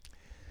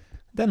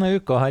Denne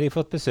uka har jeg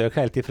fått besøk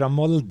helt ifra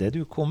Molde.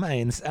 Du kom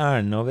ens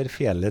ærend over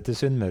fjellet til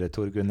Sunnmøre,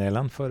 Tor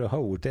Gunneland, for å ha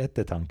ord til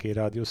ettertanke i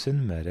Radio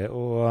Sunnmøre.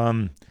 Og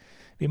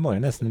vi må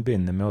jo nesten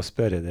begynne med å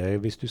spørre deg,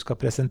 hvis du skal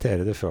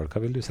presentere det selv,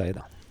 hva vil du si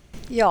da?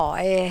 Ja,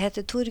 jeg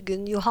heter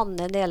Torgunn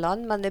Johanne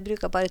Neland, men jeg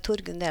bruker bare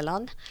Torgunn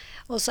Neland.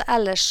 Og så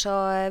ellers så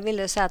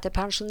vil jeg si at jeg er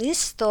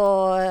pensjonist,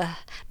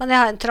 men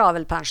jeg har en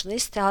travel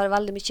pensjonist. Jeg har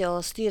veldig mye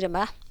å styre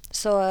med.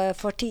 Så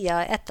for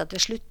tida etter at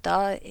jeg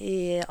sluttet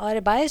i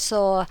arbeid,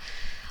 så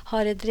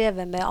har jeg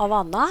drevet med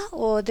Avanna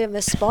og drevet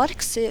med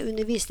Sparks i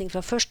undervisning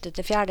fra 1.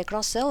 til 4.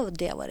 klasse, og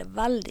det var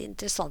veldig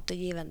interessant og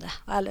givende.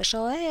 Og ellers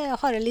så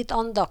har jeg litt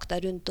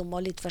andakter rundt om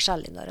og litt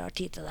forskjellig når jeg har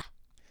tid til det.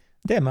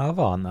 Det med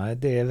Havana,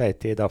 det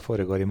vet jeg da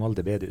foregår i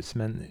Molde bedehus,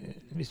 men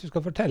hvis du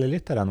skal fortelle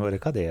lytterne våre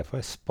hva det er,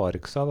 for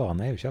Sparks og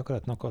Havana er jo ikke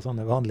akkurat noe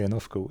sånne vanlige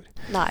norske ord.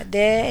 Nei,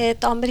 det er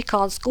et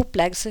amerikansk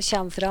opplegg som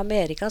kommer fra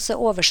Amerika, som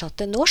er oversatt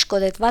til norsk,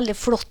 og det er et veldig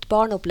flott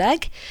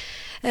barneopplegg.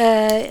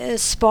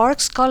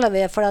 Sparks kaller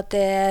vi for at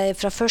det er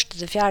fra 1.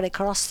 til 4.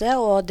 klasse,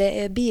 og det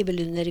er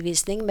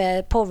bibelundervisning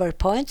med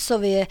PowerPoint, så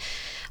vi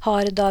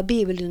har da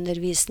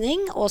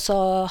bibelundervisning, og så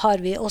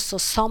har vi også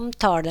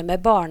samtale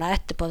med barna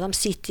etterpå. De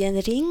sitter i en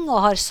ring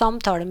og har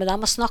samtale med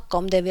dem og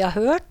snakker om det vi har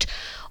hørt,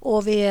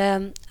 og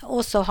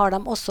også har de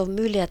også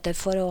muligheter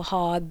for å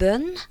ha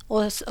bønn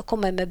og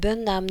komme med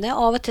bønneemne.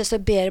 Av og til så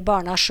ber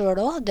barna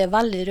selv også. Det er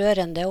veldig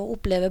rørende å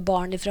oppleve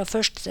barn fra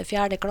 1. til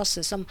 4.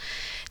 klasse som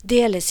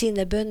deler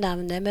sine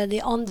bønneemne med de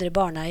andre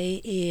barna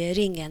i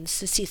ringen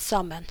som sitter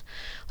sammen.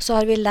 Så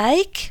har vi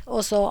leik, og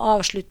så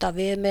avslutter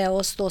vi med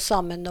å stå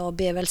sammen og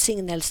be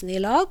velsignelsen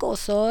i lag, og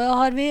så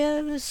har vi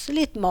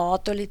litt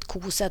mat og litt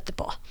kos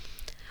etterpå.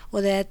 Og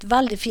det er et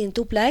veldig fint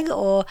opplegg,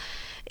 og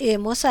jeg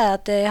må si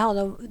at jeg har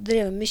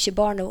drevet mye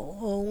barne-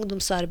 og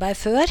ungdomsarbeid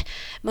før,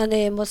 men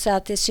jeg må si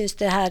at jeg synes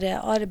det her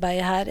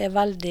arbeidet her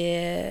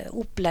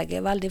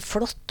opplegget er veldig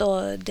flott,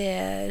 og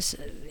jeg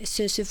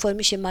synes vi får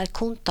mye mer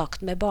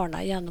kontakt med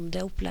barna gjennom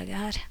det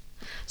opplegget her.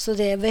 Så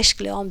det er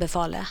virkelig å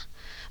anbefale.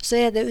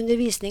 Så er det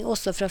undervisning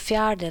også fra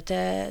 4.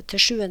 til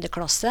 7.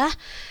 klasse,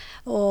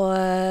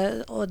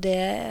 og de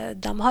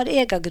har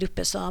egen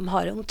gruppe, så de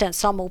har omtrent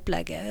samme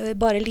opplegget.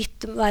 Bare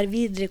litt mer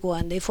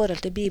videregående i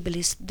forhold til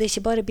bibelhistorie. Det er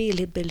ikke bare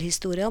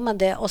bibelhistorie,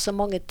 men det er også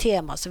mange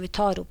tema som vi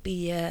tar opp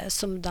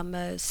som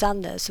de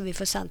sender, så vi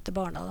får sendt til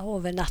barna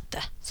over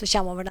nettet, som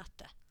kommer over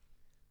nettet.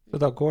 Så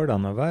da går det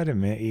an å være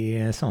med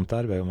i sånt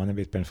arbeid om man er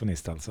blitt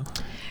pensjonist, altså?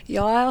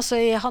 Ja, altså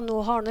jeg har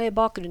noe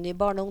bakgrunn i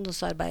barne- og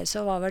ungdomsarbeid,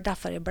 så var det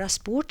derfor jeg ble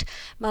spurt.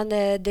 Men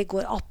det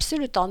går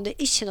absolutt an. Det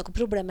er ikke noe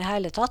problem i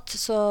hele tatt.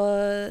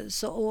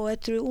 Og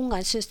jeg tror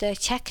ungene synes det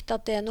er kjekt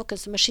at det er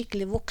noen som er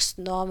skikkelig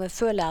voksen, og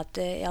føler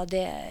at ja,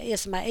 det er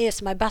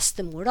som en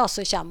bestemor da,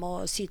 som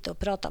kommer og sitter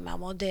og prater med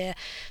dem, og det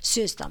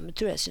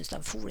tror jeg synes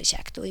de er fole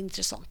kjekt og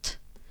interessant.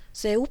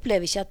 Så jeg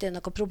opplever ikke at det er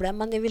noe problem,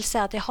 men jeg vil si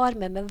at jeg har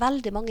med meg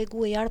veldig mange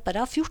gode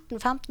hjelpere,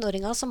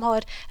 14-15-åringer som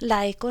har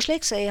leik og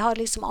slik, så jeg har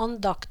liksom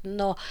andakten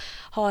og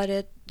har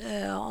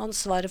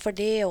ansvaret for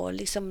det, og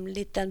liksom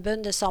litt den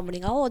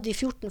bønnesamlingen, og de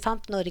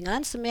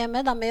 14-15-åringene som er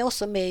med, de er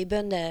også med i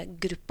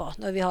bønnegruppa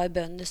når vi har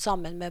bønn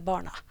sammen med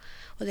barna.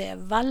 Og det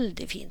er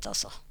veldig fint,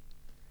 altså.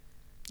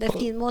 Det er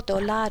en fin måte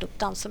å lære opp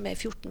dem som er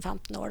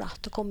 14-15 år da,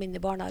 til å komme inn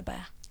i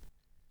barnearbeidet.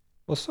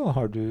 Og så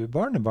har du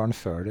barnebarn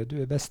før det.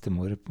 Du er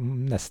bestemor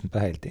nesten på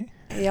heltid.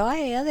 Ja,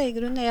 jeg er det i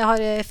grunnen. Jeg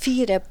har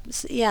 4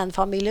 i en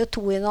familie og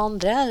 2 i den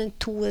andre.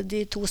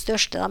 De 2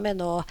 største de er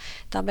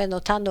nå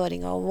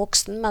tenåringer og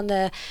voksen,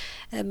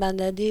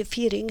 men de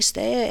 4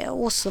 yngste er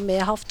også med.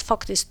 Jeg har hatt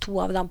faktisk 2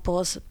 av dem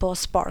på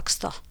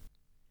Sparks da.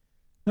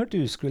 Når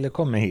du skulle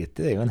komme hit,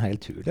 det er jo en hel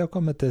tur. Det å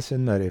komme til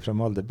Sunnmøre fra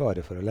Molde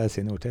bare for å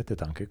lese inn ord til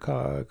ettertanke.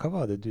 Hva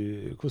var det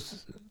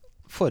hvordan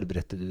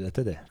forberedte du deg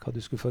til det? Hva du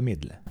skulle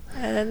formidle?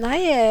 Nei,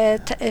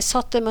 jeg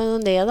satte meg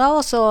ned da,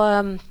 og så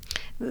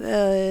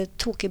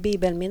tok jeg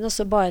Bibelen min, og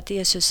så ba jeg til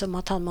Jesus om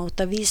at han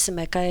måtte vise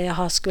meg hva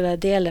jeg skulle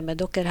dele med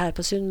dere her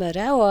på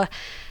Sunnmøre. Og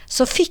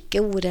så fikk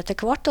jeg ordet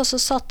etter hvert, og så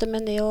satte jeg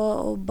meg ned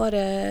og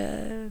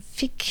bare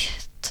fikk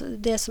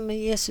det som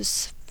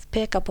Jesus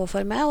peker på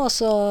for meg, og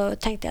så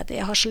tenkte jeg at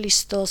jeg har så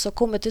lyst til å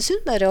komme til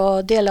Sunnmøre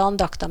og dele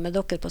andakter med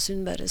dere på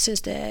Sunnmøre. Jeg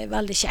synes det er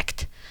veldig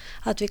kjekt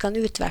at vi kan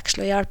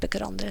utveksle og hjelpe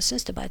hverandre. Jeg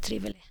synes det bare er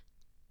trivelig.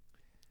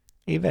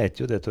 Jeg vet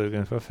jo det,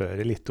 Torgunn, fra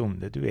før litt om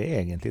det. Du er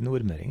egentlig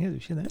nordmøring, er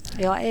du ikke det?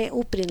 Ja,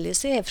 opprinnelig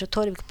så er jeg fra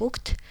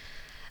Torvikbukt.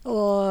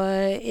 Og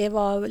jeg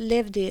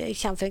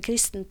kommer fra en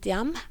kristent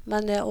hjem,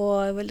 og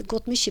har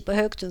gått mye på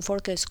Høgtun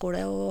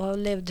folkehøgskole og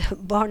har levd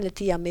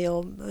barnetida mi,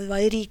 og det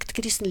var et rikt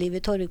kristenliv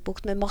i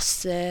Torvikbukt med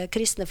masse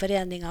kristne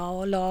foreninger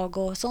og lag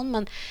og sånn,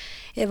 men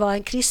jeg var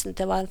en kristen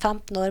til jeg var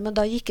 15 år, men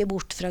da gikk jeg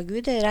bort fra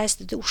Gud. Jeg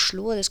reiste til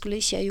Oslo, og det skulle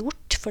jeg ikke ha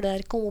gjort, for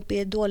der kom opp i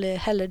et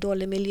heller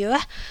dårlig miljø,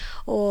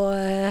 og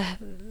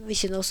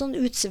ikke noe sånn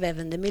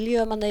utsvevende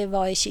miljø, men jeg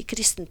var ikke i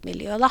kristent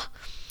miljø da.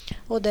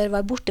 Og der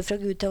var jeg borte fra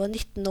Gud til jeg var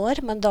 19 år,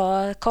 men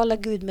da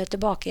kallet Gud meg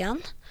tilbake igjen.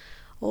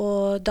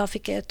 Og da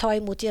fikk jeg ta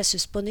imot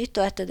Jesus på nytt,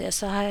 og etter det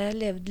så har jeg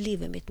levd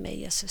livet mitt med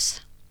Jesus.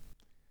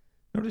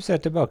 Når du ser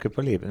tilbake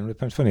på livet, når du er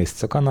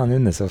pensjonist, så kan han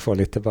unne seg å få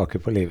litt tilbake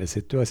på livet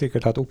sitt. Du har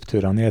sikkert hatt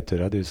oppturer og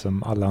nedturer, du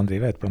som alle andre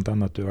vet, blant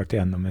annet at du har vært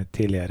gjennom et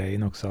tidligere i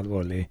nokså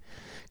alvorlig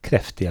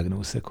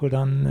kreftdiagnose.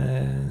 Hvordan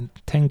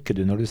tenker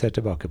du når du ser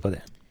tilbake på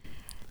det?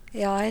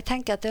 Ja, jeg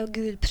tenker at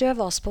Gud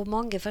prøver oss på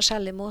mange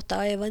forskjellige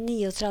måter. Jeg var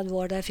 39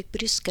 år da jeg fikk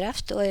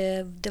brystkreft, og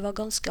det var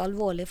ganske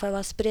alvorlig, for det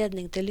var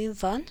spredning til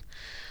lymfen.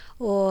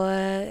 Og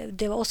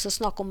det var også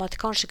snakk om at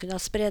jeg kanskje kunne ha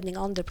spredning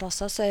andre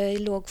plasser, så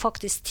jeg lå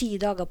faktisk 10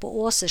 dager på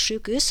Åse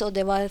sykehus, og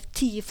det var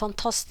 10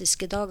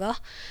 fantastiske dager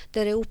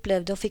der jeg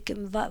opplevde å fikk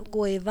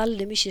gå i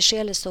veldig mye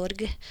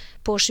sjelesorg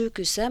på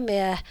sykehuset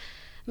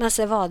mens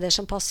jeg var der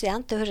som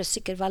pasient. Det høres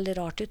sikkert veldig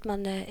rart ut,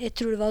 men jeg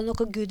tror det var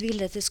noe Gud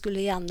ville at jeg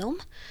skulle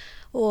gjennom.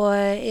 Og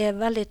jeg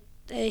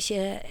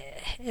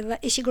er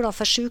ikke glad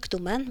for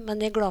sykdommen, men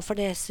jeg er glad for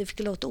det som jeg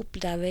fikk lov til å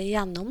oppleve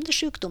gjennom det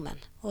sykdommen.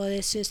 Og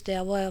jeg synes det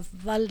var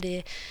veldig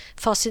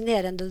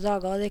fascinerende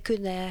dager. Det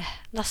kunne jeg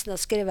nesten ha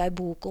skrevet en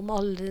bok om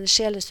alle de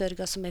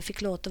sjelesørger som jeg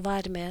fikk lov til å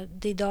være med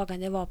de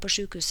dagene jeg var på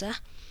sykehuset.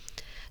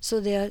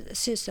 Så det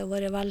synes jeg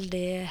var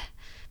veldig,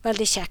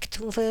 veldig kjekt.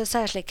 For jeg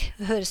sier slik,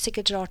 det høres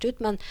sikkert rart ut,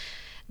 men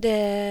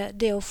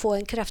det å få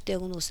en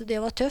kreftdiagnose, det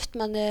var tøft,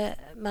 men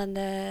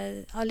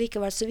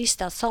allikevel så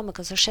visste jeg at samme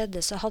hva som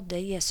skjedde, så hadde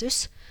jeg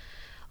Jesus.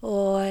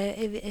 Og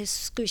jeg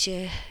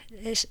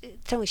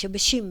trenger ikke å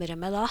bekymre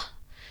meg da.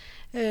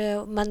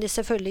 Men jeg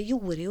selvfølgelig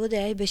gjorde jo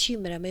det. Jeg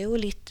bekymret meg jo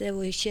litt. Det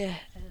var ikke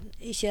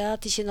at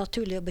det ikke er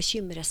naturlig å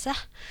bekymre seg.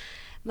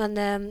 Men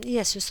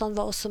Jesus han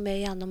var også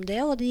med gjennom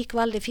det, og det gikk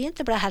veldig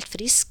fint. Jeg ble helt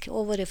frisk,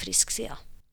 og vært frisk siden.